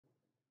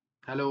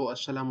Hello,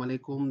 Assalamu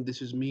alaikum.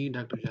 This is me,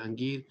 Dr.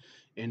 Jahangir,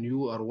 and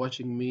you are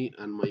watching me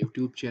on my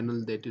YouTube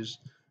channel that is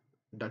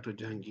Dr.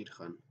 Jahangir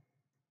Khan.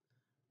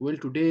 Well,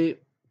 today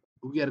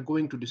we are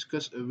going to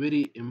discuss a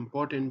very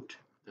important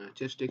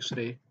chest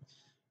X-ray.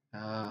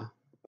 Uh,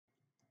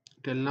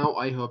 till now,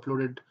 I have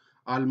uploaded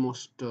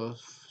almost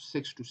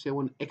 6 to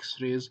 7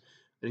 X-rays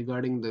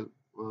regarding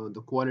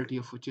the quality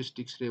of a chest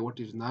X-ray.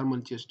 What is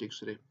normal chest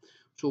X-ray?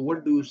 So,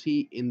 what do you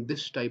see in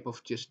this type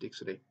of chest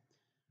X-ray?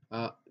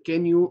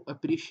 Can you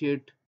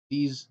appreciate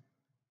these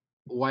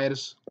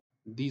wires?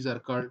 These are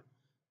called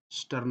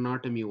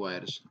sternotomy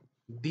wires.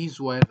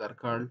 These wires are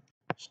called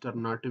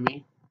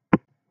sternotomy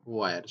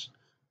wires.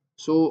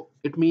 So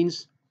it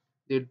means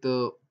that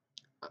the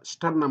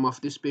sternum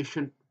of this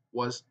patient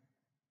was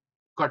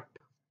cut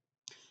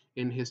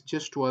and his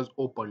chest was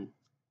opened.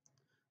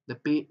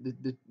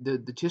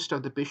 The chest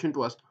of the patient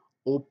was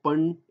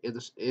opened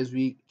as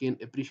we can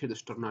appreciate the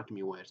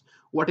sternotomy wires.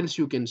 What else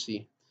you can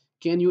see?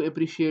 Can you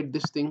appreciate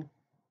this thing?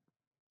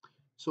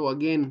 So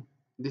again,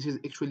 this is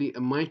actually a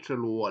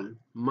mitral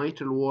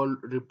wall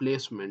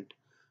replacement.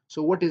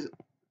 So what is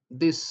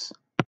this?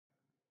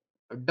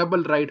 A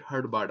double right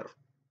heart border,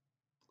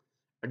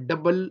 a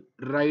double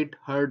right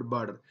heart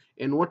border.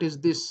 And what is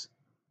this?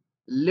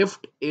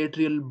 Left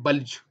atrial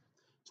bulge.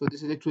 So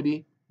this is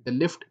actually the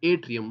left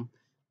atrium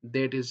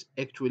that is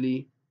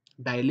actually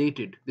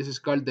dilated. This is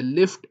called the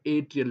left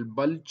atrial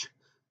bulge,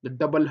 the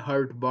double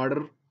heart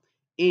border,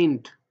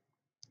 and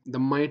the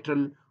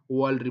mitral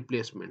wall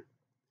replacement.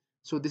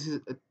 So this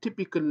is a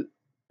typical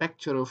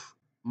picture of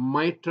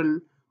mitral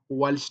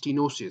wall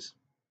stenosis,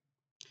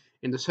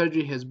 and the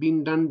surgery has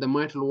been done. The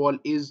mitral wall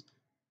is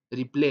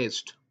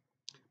replaced,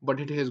 but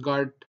it has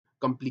got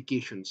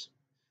complications.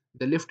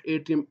 The left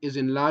atrium is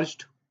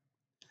enlarged.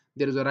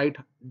 There is a right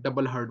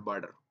double heart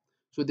border.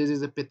 So this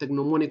is a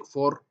pathognomonic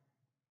for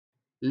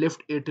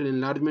left atrial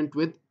enlargement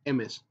with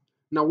MS.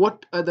 Now,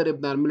 what other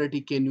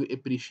abnormality can you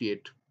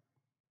appreciate?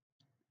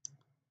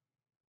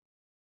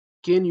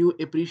 Can you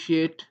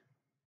appreciate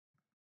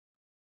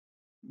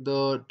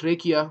the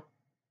trachea?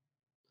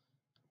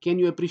 Can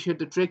you appreciate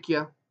the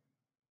trachea?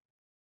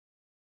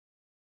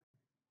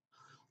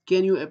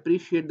 Can you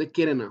appreciate the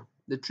carina,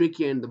 the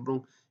trachea and the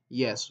bronch?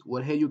 Yes,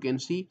 where here you can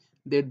see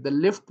that the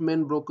left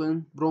main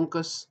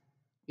bronchus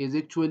is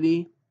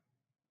actually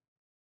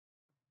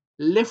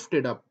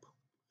lifted up.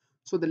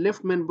 So the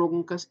left main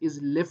bronchus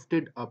is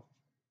lifted up.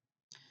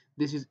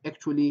 This is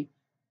actually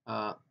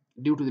uh,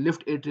 due to the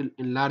left atrial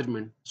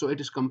enlargement. So it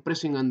is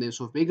compressing on the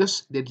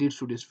esophagus that leads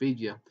to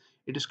dysphagia.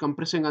 It is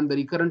compressing on the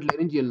recurrent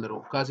laryngeal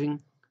nerve,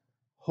 causing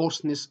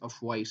hoarseness of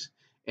voice,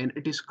 and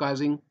it is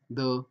causing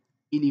the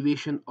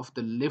elevation of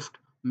the left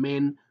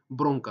main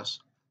bronchus,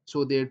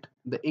 so that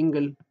the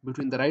angle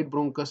between the right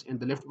bronchus and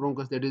the left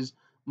bronchus, that is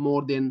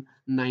more than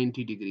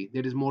 90 degree,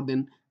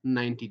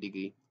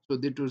 so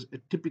that was a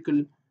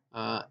typical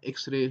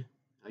x-ray.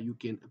 You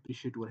can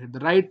appreciate over here. The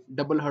right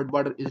double heart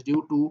border is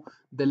due to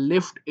the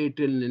left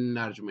atrial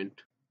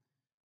enlargement.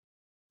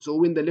 So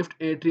when the left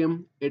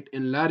atrium it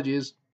enlarges,